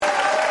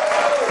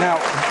Now,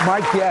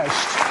 my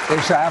guest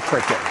is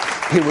African.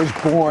 He was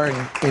born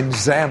in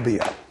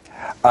Zambia.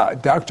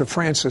 Dr.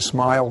 Francis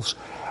Myles,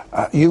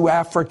 you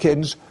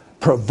Africans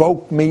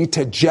provoke me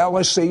to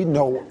jealousy,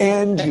 no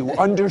end. You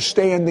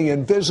understand the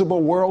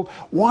invisible world.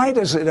 Why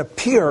does it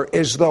appear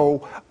as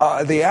though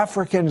the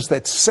Africans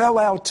that sell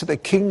out to the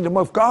kingdom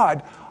of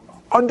God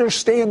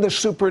understand the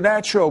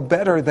supernatural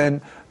better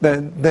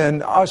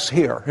than us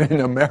here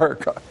in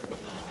America?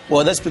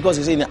 Well, that's because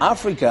you see, in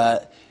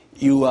Africa,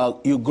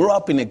 you grow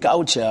up in a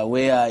culture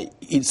where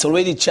it's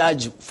already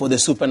charged for the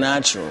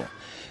supernatural.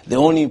 The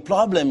only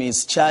problem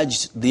is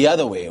charged the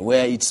other way,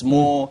 where it's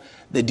more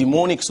the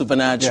demonic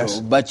supernatural. Yes.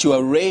 But you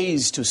are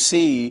raised to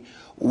see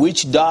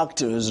which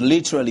doctors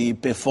literally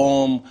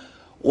perform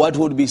what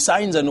would be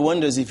signs and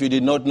wonders if you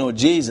did not know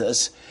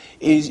Jesus,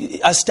 is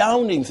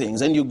astounding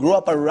things. And you grow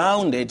up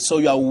around it, so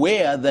you're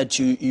aware that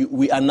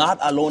we are not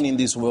alone in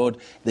this world.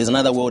 There's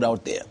another world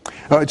out there.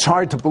 It's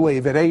hard to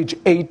believe. At age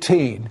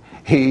 18,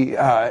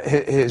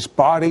 his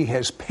body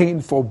has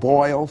painful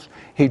boils.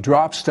 He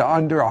drops to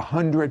under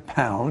 100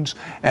 pounds.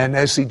 And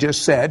as he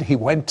just said, he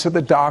went to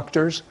the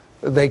doctors.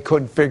 They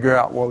couldn't figure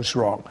out what was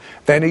wrong.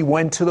 Then he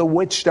went to the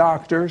witch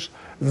doctors.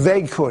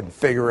 They couldn't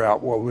figure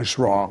out what was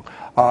wrong.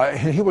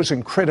 He was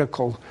in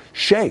critical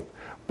shape.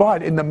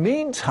 But in the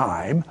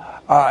meantime,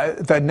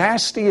 the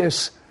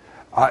nastiest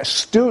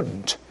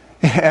student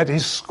at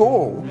his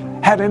school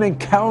had an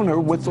encounter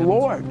with the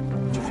Lord.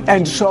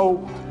 And so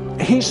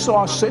he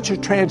saw such a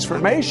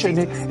transformation.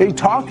 He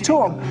talked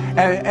to him.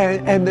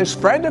 And this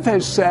friend of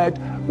his said,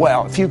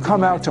 well, if you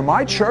come out to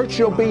my church,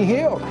 you'll be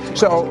healed.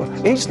 So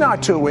he's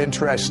not too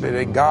interested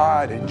in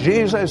God and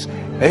Jesus.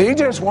 He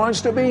just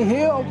wants to be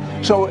healed.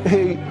 So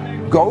he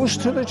goes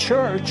to the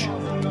church,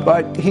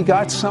 but he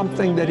got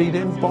something that he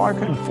didn't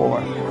bargain for.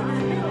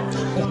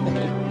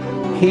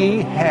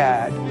 He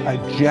had a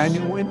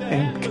genuine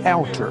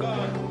encounter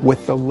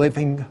with the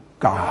living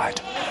God.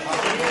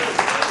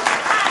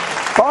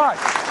 But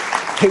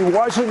he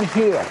wasn't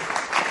healed.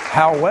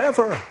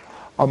 However,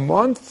 a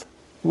month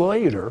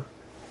later,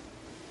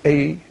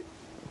 a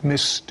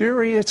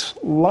mysterious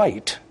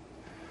light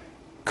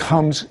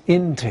comes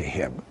into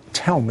him.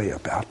 Tell me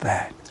about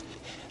that.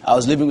 I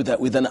was living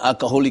with an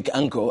alcoholic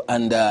uncle,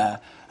 and I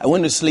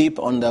went to sleep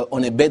on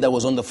a bed that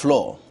was on the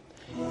floor.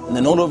 And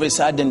then all of a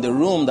sudden, the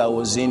room that I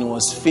was in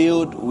was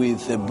filled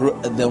with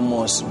the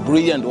most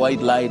brilliant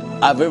white light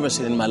I've ever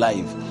seen in my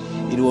life.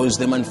 It was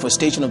the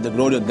manifestation of the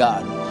glory of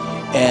God.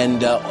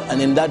 And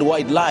in that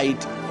white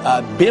light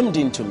beamed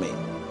into me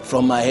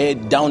from my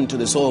head down to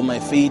the sole of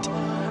my feet,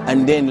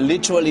 and then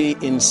literally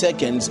in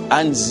seconds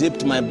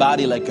unzipped my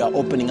body like you're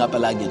opening up a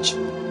luggage.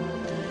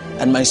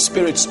 And my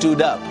spirit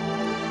stood up,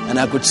 and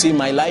I could see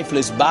my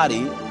lifeless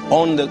body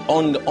on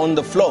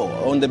the floor,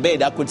 on the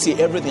bed. I could see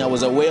everything. I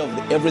was aware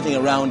of everything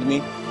around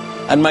me,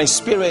 and my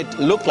spirit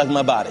looked like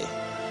my body,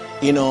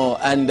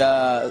 And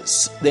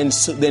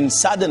then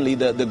suddenly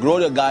the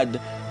glory of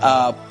God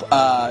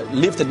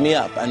lifted me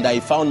up, and I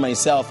found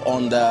myself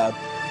on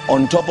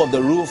top of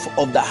the roof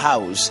of the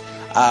house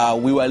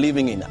we were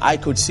living in. I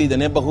could see the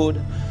neighborhood,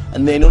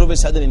 and then all of a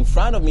sudden, in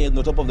front of me, on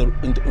top of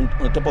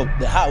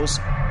the house,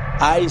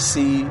 I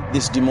see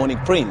this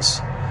demonic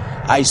prince.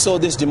 I saw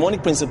this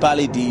demonic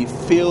principality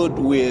filled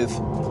with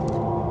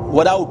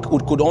what I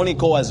could only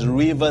call as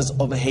rivers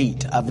of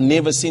hate. I've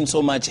never seen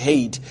so much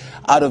hate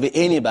out of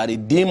anybody.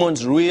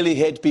 Demons really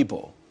hate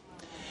people.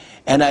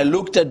 And I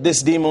looked at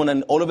this demon,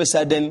 and all of a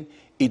sudden,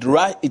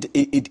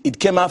 it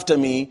came after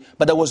me,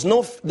 but there was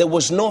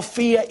no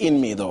fear in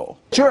me, though.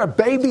 You're a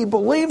baby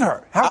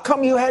believer. How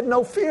come you had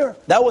no fear?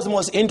 That was the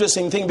most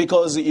interesting thing,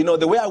 because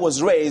the way I was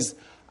raised,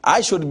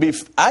 I should be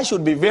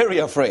very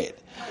afraid,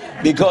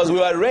 because we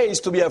were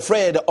raised to be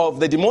afraid of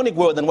the demonic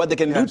world and what they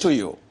can do to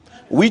you.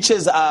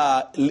 Witches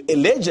are a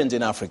legend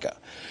in Africa.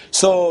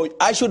 So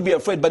I should be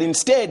afraid, but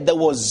instead there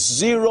was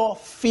zero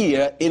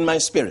fear in my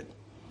spirit.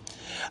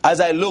 As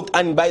I looked,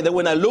 and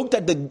when I looked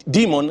at the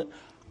demon,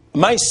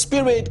 my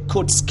spirit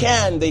could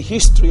scan the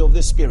history of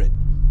the spirit.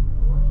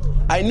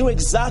 I knew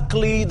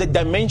exactly the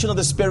dimension of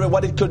the spirit,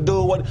 what it could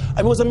do.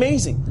 It was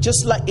amazing,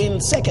 just like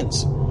in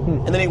seconds.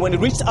 And then when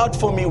it reached out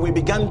for me, we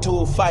began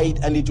to fight,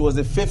 and it was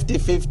a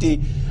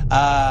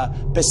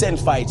 50-50%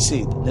 fight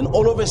seed. Then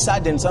all of a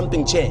sudden,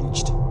 something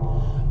changed.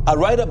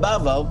 Right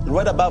above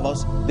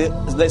us,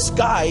 the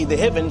sky, the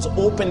heavens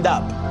opened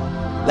up,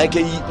 like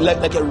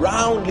a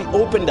roundly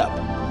opened up.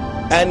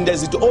 And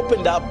as it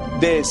opened up,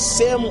 the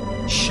same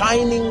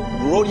shining,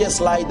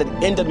 glorious light that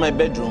entered my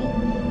bedroom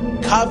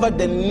covered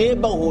the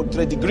neighborhood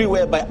to a degree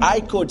whereby I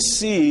could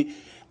see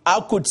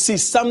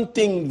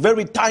something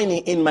very tiny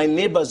in my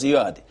neighbor's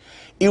yard.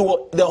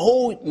 The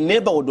whole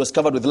neighborhood was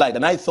covered with light,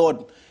 and I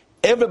thought,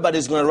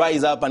 everybody's going to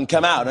rise up and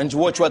come out and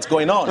watch what's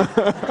going on.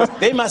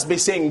 They must be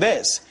seeing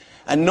this.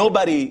 And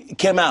nobody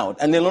came out.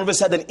 And then all of a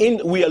sudden,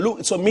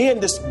 so me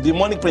and this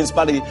demonic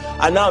principality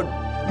are now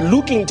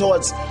looking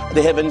towards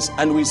the heavens,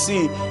 and we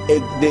see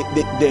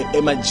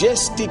a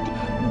majestic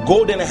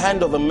golden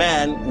hand of a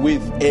man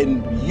with a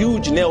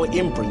huge nail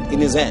imprint in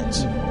his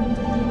hands.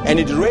 And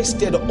it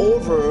rested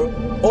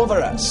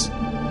over us.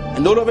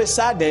 And all of a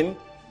sudden,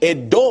 a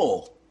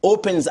door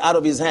opens out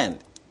of his hand.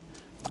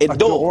 A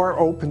door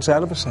opens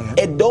out of his hand.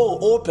 A door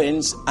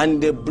opens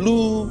and the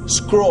blue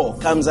scroll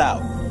comes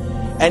out.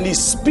 And he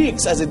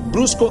speaks, as the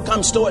blue scroll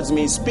comes towards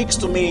me, he speaks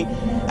to me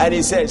and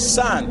he says,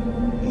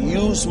 "Son,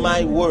 use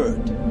my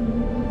word."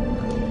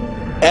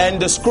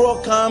 And the scroll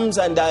comes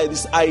and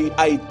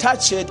I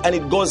touch it and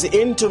it goes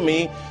into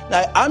me.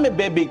 Now, I'm a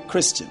baby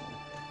Christian.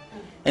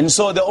 And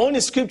so the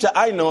only scripture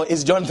I know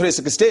is John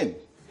 3:16.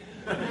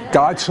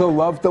 God so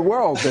loved the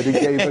world that he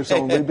gave his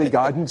only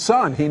begotten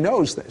son. He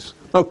knows this.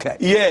 Okay.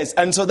 Yes,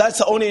 and so that's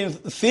the only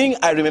thing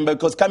I remember,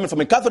 because coming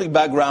from a Catholic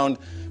background,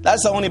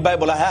 that's the only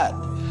Bible I had,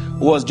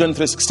 was John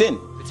 3:16.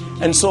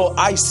 And so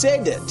I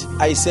said it.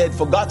 I said,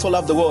 "For God so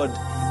loved the world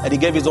that he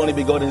gave his only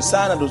begotten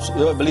son, and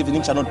whoever believes in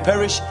him shall not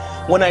perish."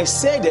 When I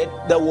said it,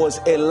 there was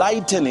a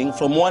lightning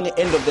from one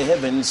end of the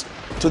heavens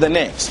to the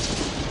next.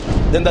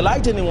 Then the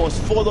lightning was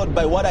followed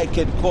by what I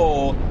could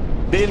call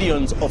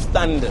billions of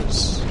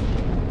thunders.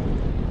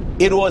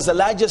 It was the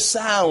largest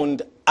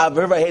sound I've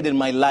ever heard in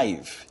my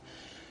life.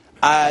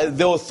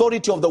 The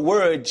authority of the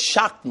word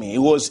shocked me. It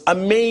was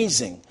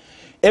amazing.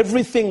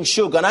 Everything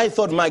shook, and I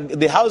thought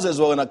the houses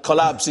were going to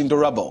collapse into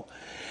rubble.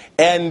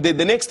 And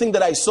the next thing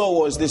that I saw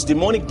was this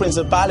demonic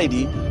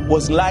principality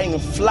was lying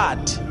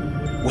flat,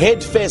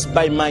 head first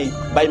by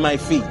my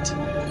feet.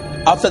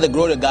 After the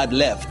glory of God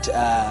left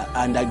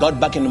and I got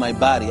back into my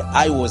body,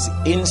 I was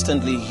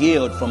instantly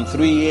healed from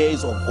 3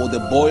 years of all the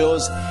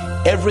boils.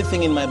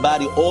 Everything in my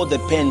body, all the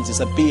pains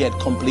disappeared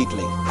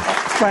completely.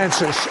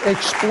 Francis,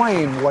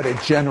 explain what a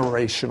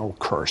generational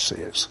curse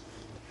is.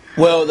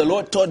 Well, the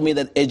Lord taught me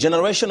that a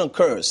generational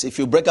curse, if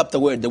you break up the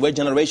word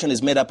generation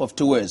is made up of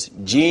 2 words,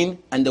 gene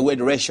and the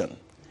word ration.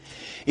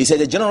 He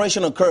said a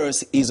generational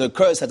curse is a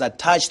curse that's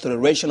attached to the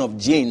ration of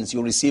genes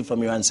you receive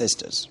from your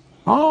ancestors.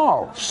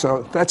 Oh,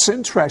 so that's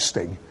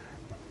interesting.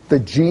 The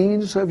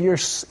genes of your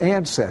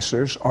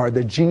ancestors are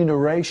the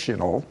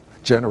generational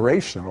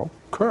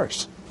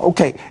curse.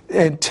 Okay,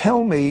 and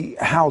tell me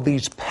how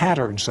these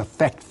patterns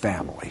affect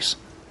families.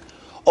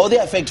 Oh, they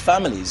affect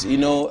families,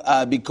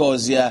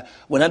 because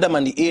when Adam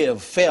and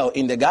Eve fell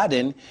in the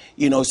garden,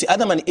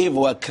 Adam and Eve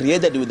were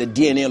created with the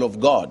DNA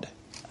of God.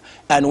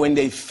 And when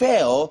they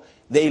fell,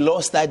 they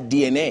lost that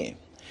DNA.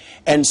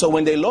 And so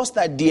when they lost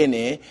that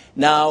DNA,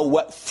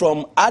 now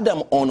from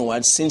Adam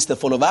onwards, since the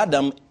fall of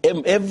Adam,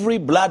 every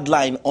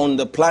bloodline on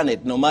the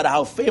planet, no matter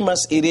how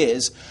famous it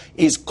is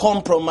has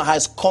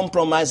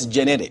compromised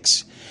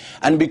genetics.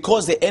 And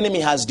because the enemy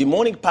has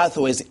demonic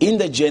pathways in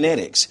the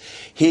genetics,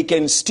 he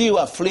can still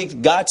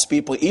afflict God's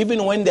people,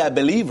 even when they are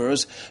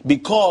believers,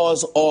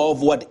 because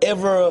of what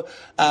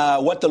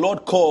the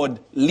Lord called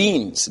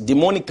liens,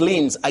 demonic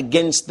liens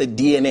against the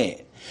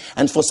DNA.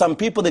 And for some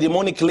people, the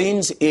demonic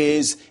liens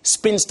is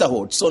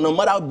spinsterhood. So no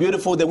matter how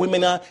beautiful the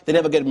women are, they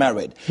never get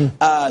married.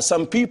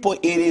 Some people,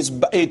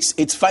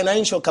 it's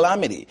financial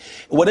calamity.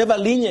 Whatever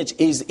lineage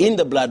is in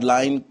the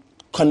bloodline,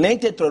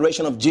 connected to a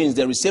ration of genes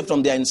they received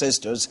from their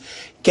ancestors,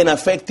 can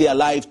affect their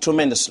life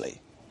tremendously.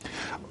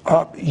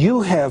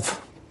 You have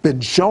been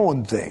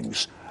shown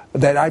things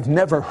that I've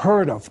never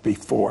heard of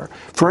before.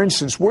 For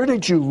instance, where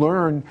did you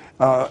learn,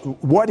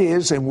 where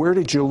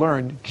did you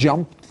learn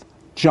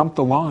jump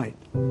the line?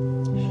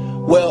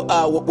 Well,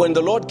 when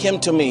the Lord came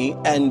to me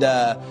and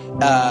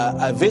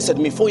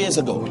visited me 4 years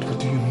ago,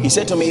 he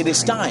said to me, "It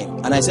is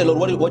time." And I said,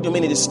 "Lord, what do you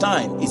mean it is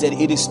time?" He said,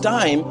 "It is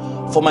time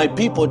for my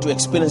people to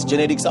experience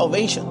genetic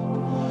salvation."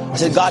 I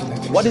said, "God,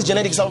 what is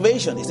genetic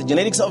salvation?" He said,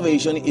 "Genetic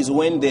salvation is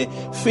when the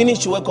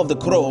finished work of the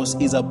cross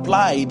is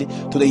applied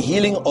to the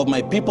healing of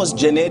my people's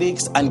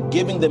genetics and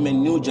giving them a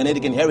new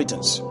genetic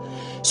inheritance.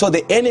 So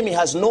the enemy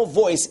has no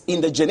voice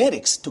in the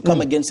genetics to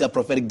come against their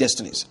prophetic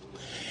destinies."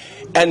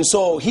 And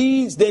so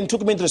he then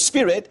took me into the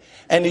spirit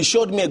and he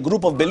showed me a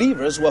group of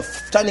believers who were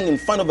standing in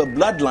front of a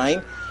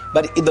bloodline.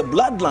 But in the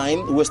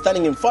bloodline we were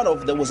standing in front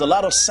of, there was a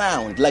lot of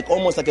sound,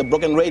 almost like a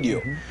broken radio.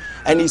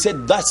 And he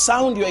said, that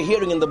sound you're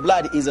hearing in the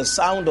blood is a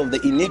sound of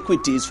the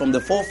iniquities from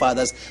the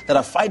forefathers that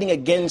are fighting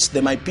against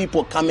my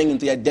people coming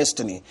into their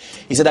destiny.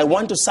 He said, I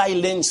want to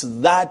silence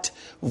that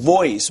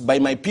voice by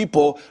my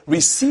people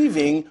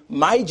receiving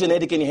my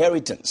genetic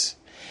inheritance.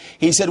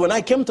 He said, when I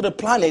came to the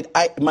planet,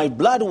 my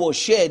blood was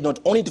shed not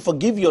only to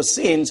forgive your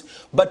sins,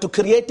 but to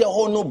create a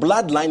whole new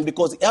bloodline,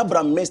 because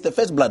Abraham missed the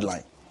first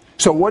bloodline.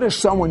 So what does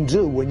someone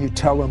do when you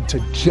tell them to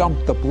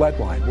jump the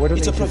bloodline?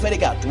 It's a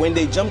prophetic act. When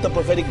they jump the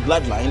prophetic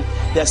bloodline,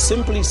 they're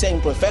simply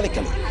saying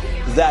prophetically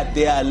that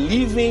they are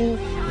leaving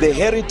the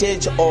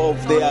heritage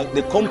of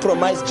the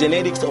compromised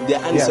genetics of their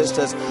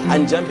ancestors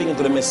and jumping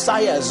into the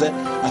Messiah's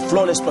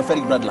flawless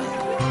prophetic bloodline.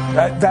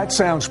 That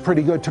sounds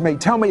pretty good to me.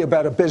 Tell me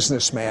about a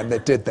businessman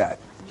that did that.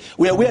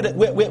 We had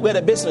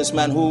a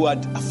businessman who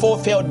had 4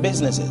 failed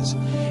businesses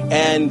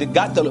and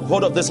got the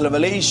hold of this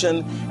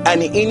revelation,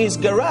 and in his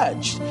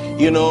garage,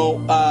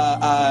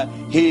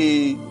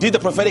 he did the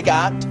prophetic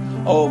act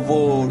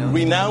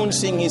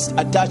renouncing his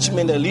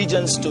attachment,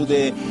 allegiance to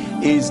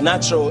his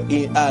natural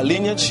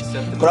lineage,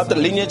 corrupted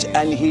lineage,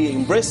 and he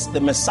embraced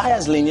the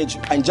Messiah's lineage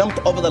and jumped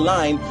over the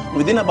line.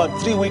 Within about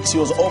 3 weeks, he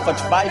was offered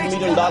 $5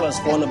 million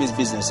for one of his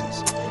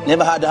businesses.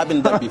 Never had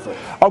happened that before.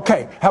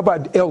 Okay, how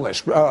about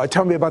illness?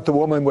 Tell me about the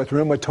woman with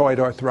rheumatoid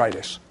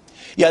arthritis.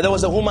 Yeah, there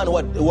was a woman who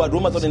had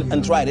rheumatoid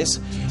arthritis,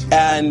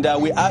 and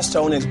we asked her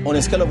on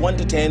a scale of 1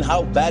 to 10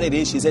 how bad it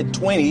is. She said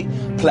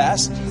 20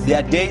 plus. There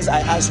are days I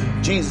asked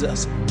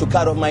Jesus to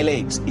cut off my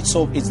legs. It's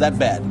that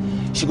bad.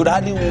 She could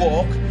hardly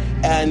walk,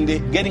 and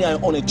getting her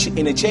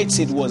in a church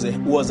seat was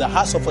a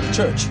hassle for the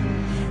church.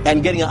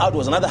 And getting her out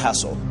was another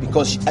hassle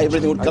because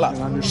everything would collapse.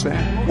 I can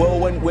understand. Well,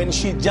 when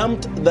she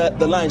jumped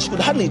the line, she could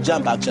hardly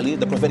jump actually.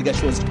 The prophetic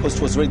because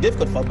it was very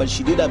difficult for her, but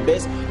she did her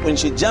best. When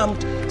she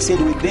jumped,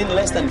 said within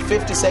less than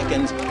 50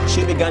 seconds,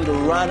 she began to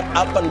run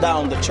up and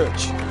down the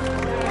church.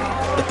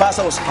 The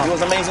pastor it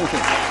was an amazing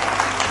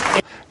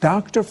thing.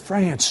 Dr.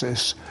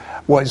 Francis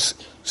was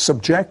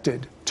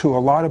subjected to a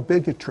lot of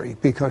bigotry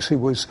because he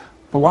was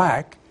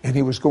black and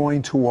he was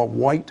going to a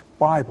white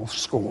Bible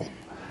school.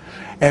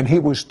 And he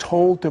was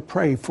told to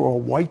pray for a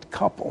white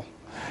couple.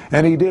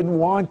 And he didn't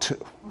want to.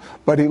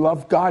 But he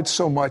loved God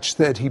so much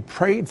that he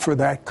prayed for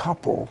that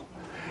couple.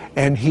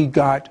 And he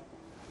got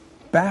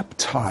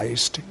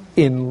baptized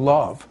in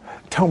love.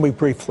 Tell me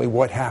briefly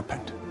what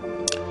happened.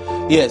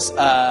 Yes.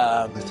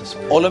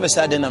 All of a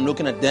sudden, I'm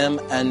looking at them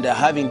and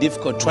having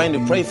difficulty trying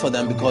to pray for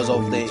them because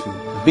of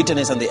the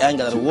bitterness and the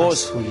anger that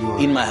was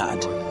in my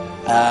heart.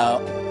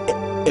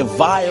 A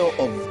vial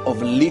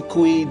of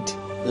liquid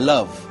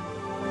love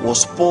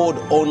was poured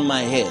on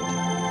my head,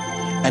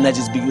 and as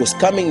it was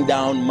coming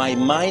down, my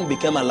mind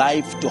became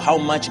alive to how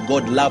much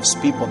God loves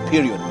people,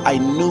 period. I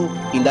knew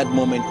in that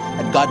moment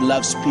that God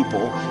loves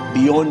people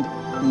beyond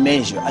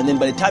measure. And then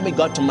by the time it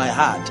got to my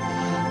heart,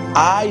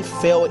 I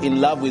fell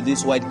in love with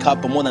this white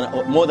couple more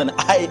than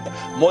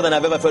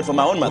I've ever felt for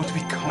my own mother.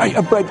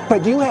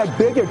 But you had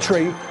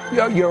bigotry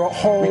your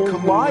whole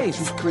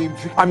life.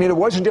 I mean, it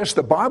wasn't just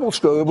the Bible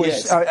school. It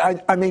was. Yes.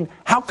 I mean,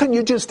 how can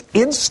you just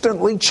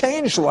instantly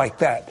change like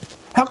that?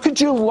 How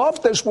could you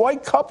love this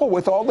white couple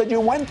with all that you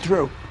went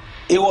through?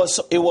 It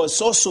was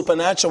so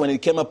supernatural when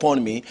it came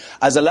upon me.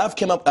 As the love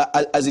came up,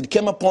 as it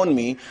came upon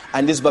me,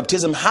 and this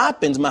baptism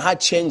happens, my heart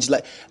changed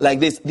like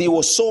this. It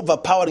was so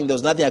overpowering. There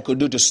was nothing I could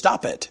do to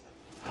stop it.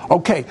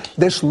 Okay,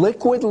 this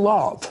liquid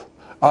love.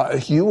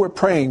 You were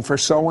praying for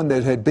someone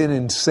that had been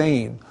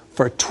insane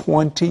for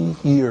 20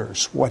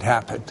 years. What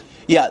happened?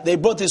 Yeah, they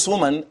brought this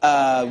woman.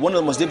 One of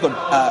the most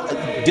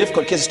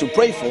difficult cases to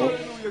pray for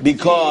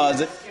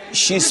because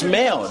she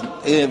smelled,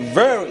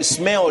 very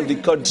smelled,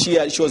 because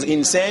she was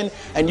insane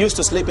and used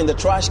to sleep in the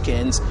trash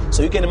cans.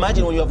 So you can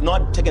imagine when you have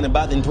not taken a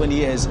bath in 20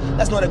 years,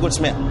 that's not a good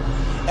smell.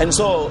 And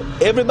so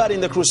everybody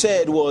in the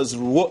crusade was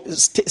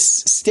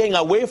staying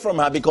away from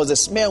her because the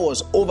smell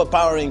was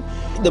overpowering.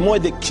 The more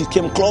she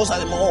came closer,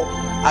 the more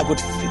I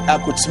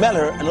could smell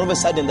her, and all of a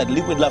sudden that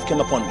liquid love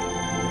came upon me.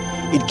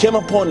 It came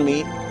upon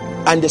me,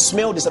 and the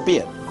smell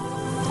disappeared.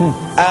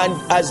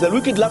 And as the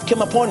liquid love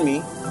came upon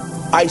me,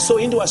 I saw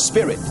into a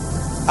spirit.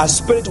 Our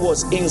spirit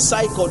was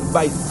encircled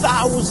by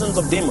thousands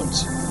of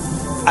demons.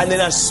 And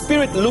then our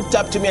spirit looked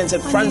up to me and said,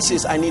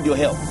 Francis, I need your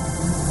help.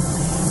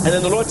 And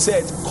then the Lord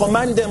said,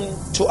 command them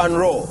to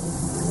unroll.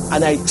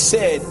 And I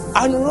said,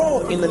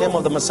 unroll in the name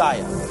of the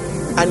Messiah.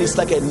 And it's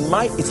like an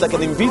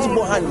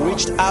invisible hand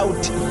reached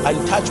out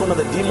and touched one of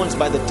the demons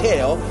by the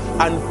tail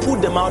and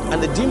pulled them out.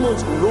 And the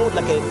demons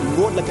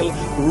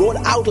rolled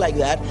out like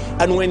that.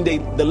 And when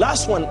the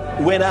last one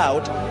went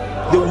out,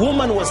 the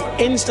woman was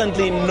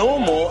instantly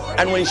normal,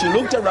 and when she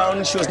looked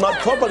around, she was not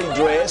properly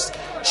dressed.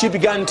 She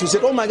began to say,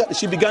 oh my God,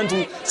 she began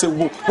to say,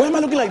 why am I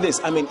looking like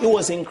this? I mean, it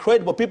was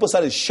incredible. People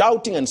started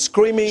shouting and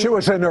screaming. She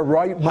was in her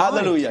right mind.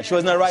 Hallelujah. She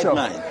was in her right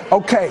mind.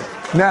 Okay,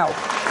 now,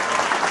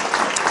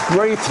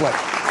 briefly,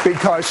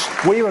 because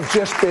we have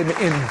just been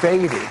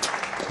invaded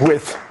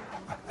with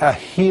a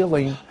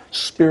healing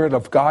spirit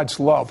of God's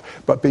love.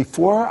 But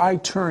before I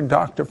turn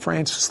Dr.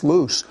 Francis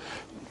loose,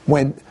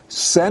 when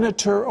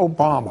Senator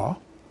Obama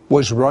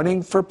was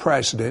running for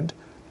president,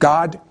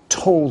 God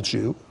told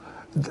you,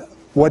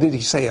 what did he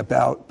say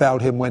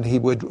about him when he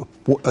would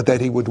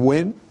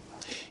win?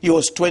 He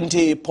was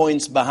 20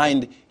 points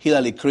behind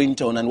Hillary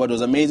Clinton, and what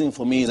was amazing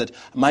for me is that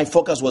my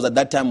focus was at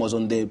that time was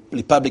on the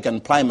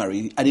Republican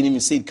primary. I didn't even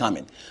see it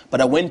coming.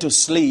 But I went to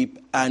sleep,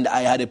 and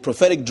I had a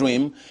prophetic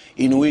dream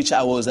in which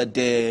I was at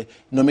the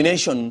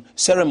nomination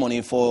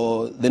ceremony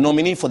for the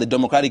nominee for the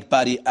Democratic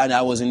Party, and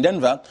I was in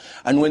Denver.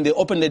 And when they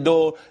opened the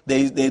door,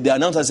 the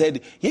announcer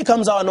said, here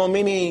comes our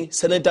nominee,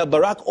 Senator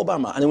Barack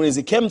Obama. And when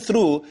he came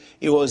through,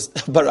 it was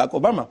Barack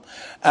Obama.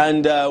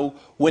 And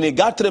when he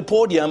got to the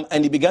podium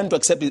and he began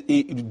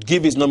to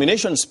give his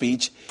nomination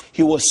speech,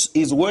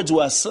 his words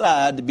were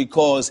slurred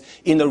because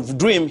in the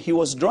dream he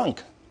was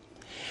drunk.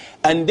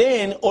 And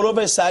then all of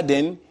a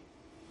sudden,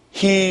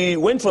 he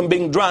went from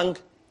being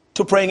drunk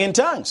to praying in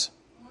tongues.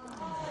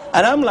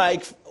 And I'm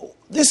like,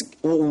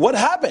 what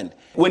happened?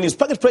 When he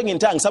started praying in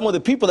tongues, some of the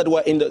people that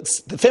were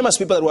the famous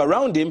people that were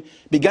around him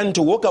began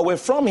to walk away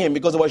from him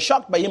because they were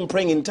shocked by him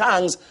praying in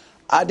tongues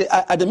at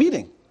the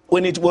meeting.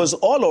 When it was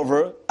all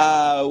over,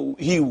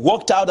 he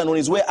walked out, and on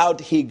his way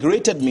out, he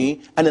greeted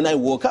me, and then I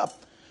woke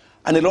up.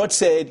 And the Lord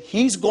said,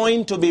 he's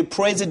going to be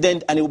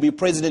president, and he will be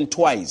president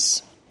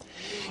twice.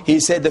 He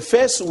said the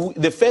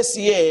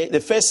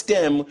first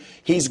term,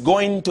 he's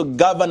going to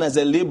govern as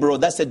a liberal.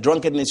 That's the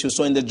drunkenness you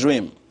saw in the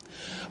dream.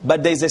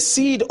 But there's a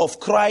seed of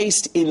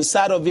Christ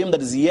inside of him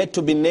that is yet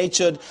to be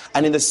nurtured.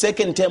 And in the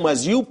second term,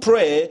 as you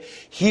pray,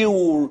 he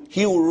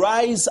will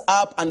rise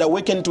up and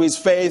awaken to his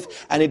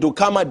faith. And it will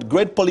come at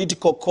great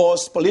political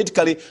cost,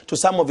 politically, to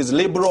some of his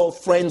liberal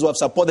friends who have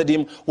supported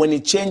him when he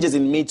changes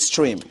in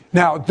midstream.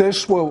 Now,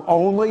 this will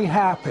only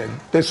happen,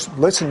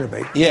 listen to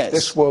me. Yes.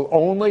 This will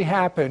only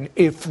happen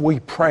if we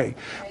pray.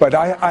 But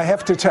I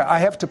have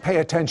to pay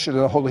attention to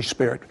the Holy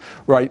Spirit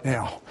right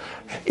now.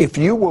 If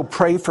you will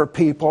pray for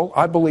people,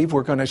 I believe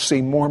we're going to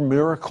see more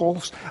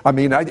miracles. I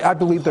mean, I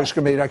believe there's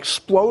going to be an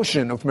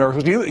explosion of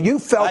miracles. You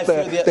felt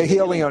the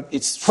healing.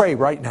 Pray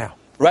right now.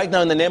 Right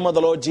now, in the name of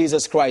the Lord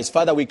Jesus Christ,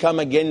 Father, we come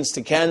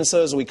against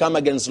cancers, we come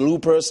against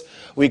lupus,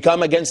 we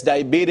come against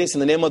diabetes. In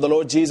the name of the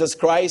Lord Jesus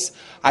Christ,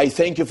 I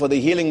thank you for the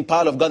healing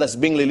power of God that's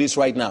being released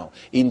right now.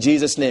 In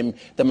Jesus' name,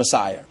 the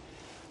Messiah.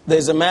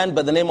 There's a man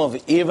by the name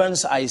of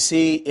Evans. I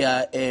see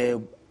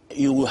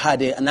you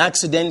had an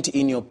accident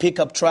in your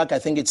pickup truck. I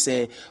think it's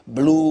a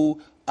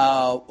blue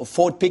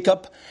Ford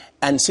pickup.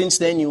 And since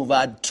then, you've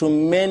had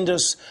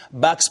tremendous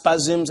back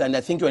spasms, and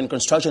I think you're in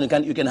construction.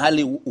 You can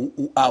hardly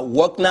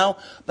walk now.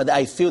 But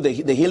I feel the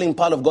healing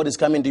power of God is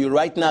coming to you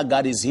right now.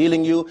 God is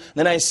healing you.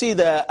 Then I see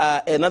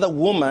another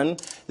woman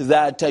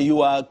that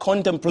you are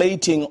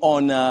contemplating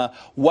on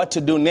what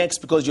to do next,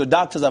 because your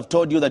doctors have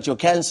told you that your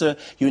cancer,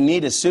 you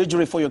need a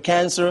surgery for your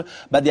cancer,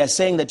 but they are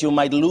saying that you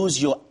might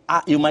lose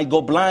you might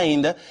go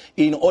blind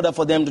in order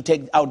for them to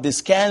take out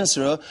this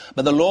cancer.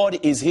 But the Lord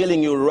is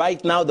healing you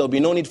right now. There will be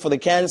no need for the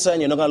cancer,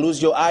 and you're not going to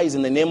lose your eyes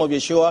in the name of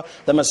Yeshua,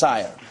 the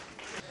Messiah.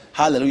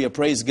 Hallelujah.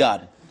 Praise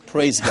God.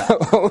 Praise God.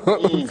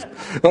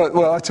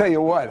 Well, I'll tell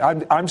you what,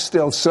 I'm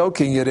still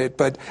soaking in it,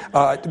 but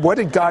what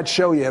did God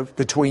show you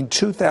between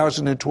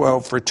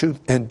 2012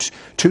 and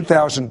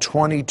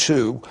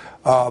 2022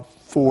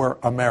 for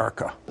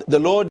America? The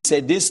Lord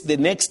said the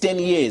next 10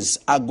 years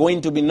are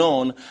going to be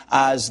known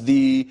as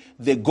the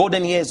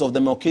golden years of the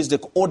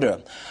Melchizedek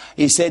order.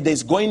 He said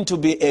there's going to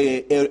be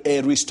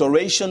a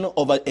restoration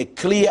of a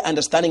clear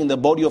understanding in the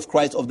body of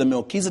Christ of the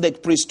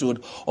Melchizedek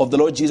priesthood of the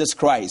Lord Jesus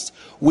Christ,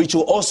 which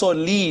will also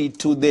lead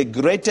to the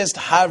greatest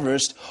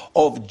harvest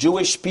of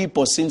Jewish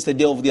people since the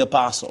day of the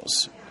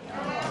apostles.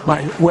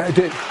 Let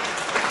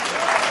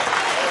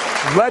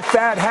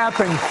that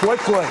happen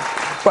quickly.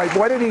 But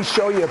what did he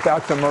show you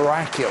about the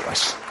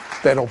miraculous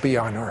that'll be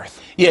on earth?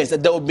 Yes,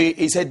 that will be.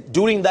 He said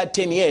during that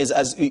 10 years,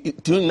 he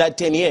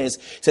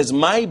says,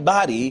 my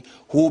body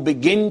will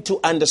begin to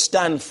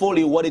understand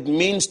fully what it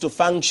means to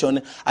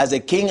function as a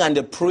king and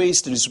a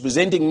priest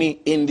representing me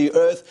in the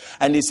earth.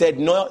 And he said,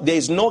 no, there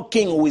is no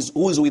king who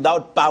is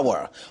without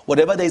power.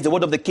 Whatever there is the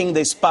word of the king,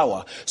 there is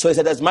power. So he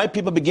said, as my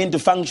people begin to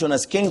function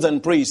as kings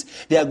and priests,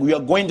 we are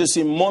going to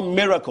see more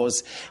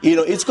miracles. You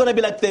know, it's going to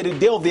be like the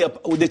day of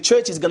the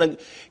church is going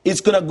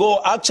to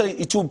go. Actually,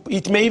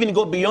 it may even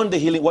go beyond the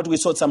healing. What we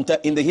saw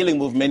in the healing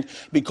movement,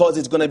 because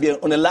it's going to be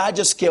on a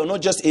larger scale,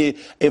 not just a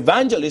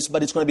evangelist,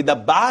 but it's going to be the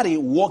body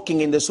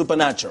walking in the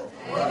supernatural.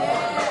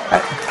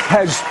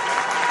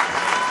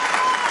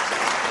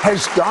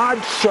 Has God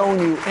shown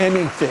you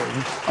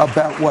anything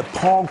about what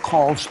Paul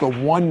calls the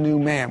one new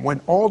man?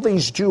 When all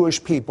these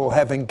Jewish people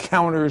have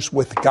encounters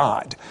with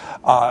God,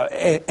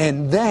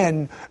 and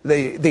then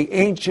the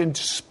ancient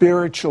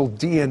spiritual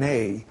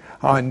DNA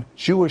on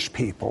Jewish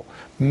people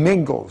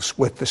mingles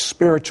with the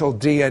spiritual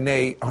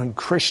DNA on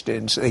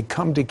Christians. They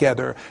come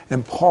together,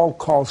 and Paul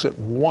calls it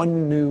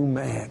one new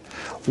man.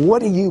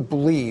 What do you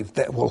believe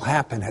that will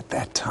happen at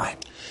that time?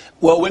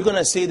 Well, we're going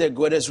to see the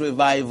greatest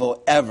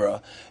revival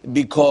ever,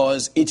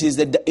 because it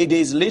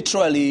is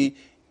literally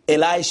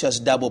Elisha's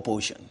double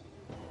portion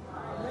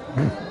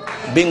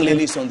being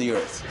released on the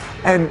earth.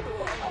 And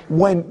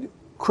when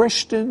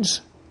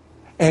Christians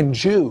and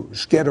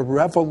Jews get a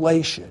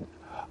revelation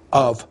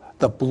of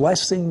the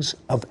blessings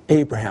of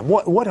Abraham,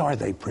 what are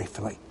they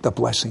briefly, the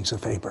blessings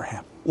of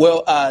Abraham?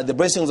 Well, the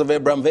blessings of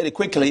Abraham, very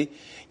quickly,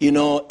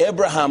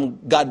 Abraham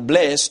got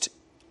blessed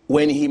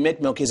when he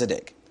met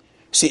Melchizedek.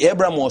 See,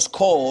 Abraham was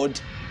called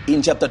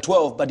in chapter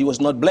 12, but he was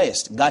not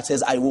blessed. God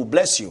says, I will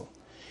bless you.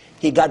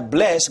 He got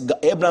blessed.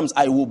 God's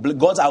I will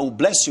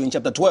bless you in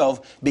chapter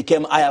 12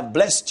 became I have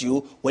blessed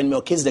you when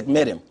Melchizedek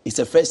met him. It's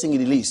the first thing he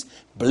released.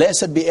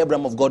 Blessed be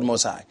Abraham of God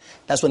Most High.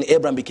 That's when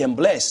Abraham became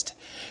blessed.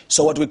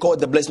 So what we call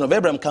the blessing of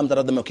Abraham comes out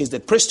of the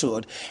Melchizedek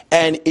priesthood,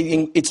 and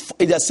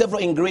it has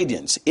several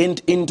ingredients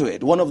into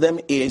it. One of them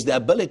is the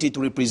ability to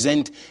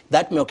represent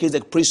that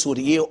Melchizedek priesthood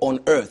here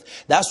on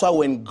earth. That's why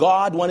when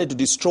God wanted to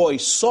destroy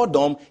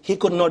Sodom, he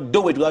could not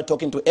do it without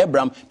talking to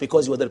Abraham,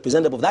 because he was the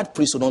representative of that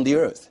priesthood on the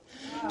earth.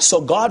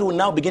 So God will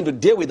now begin to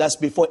deal with us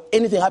before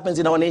anything happens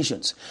in our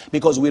nations,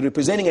 because we're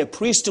representing a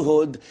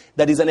priesthood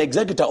that is an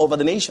executor over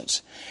the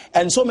nations.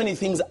 And so many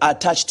things are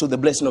attached to the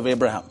blessing of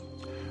Abraham.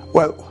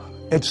 Well,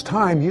 it's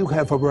time you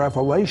have a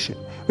revelation,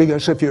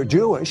 because if you're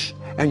Jewish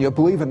and you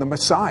believe in the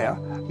Messiah,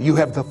 you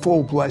have the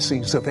full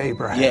blessings of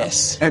Abraham.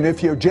 Yes. And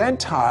if you're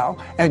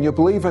Gentile and you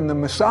believe in the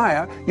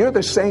Messiah, you're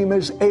the same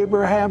as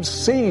Abraham's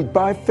seed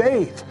by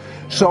faith.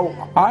 So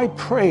I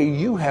pray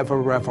you have a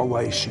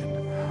revelation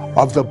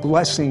of the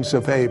blessings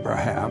of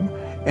Abraham,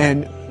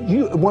 and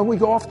you, when we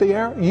go off the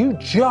air, you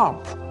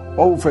jump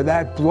over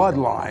that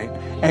bloodline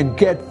and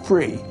get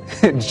free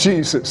in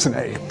Jesus'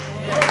 name.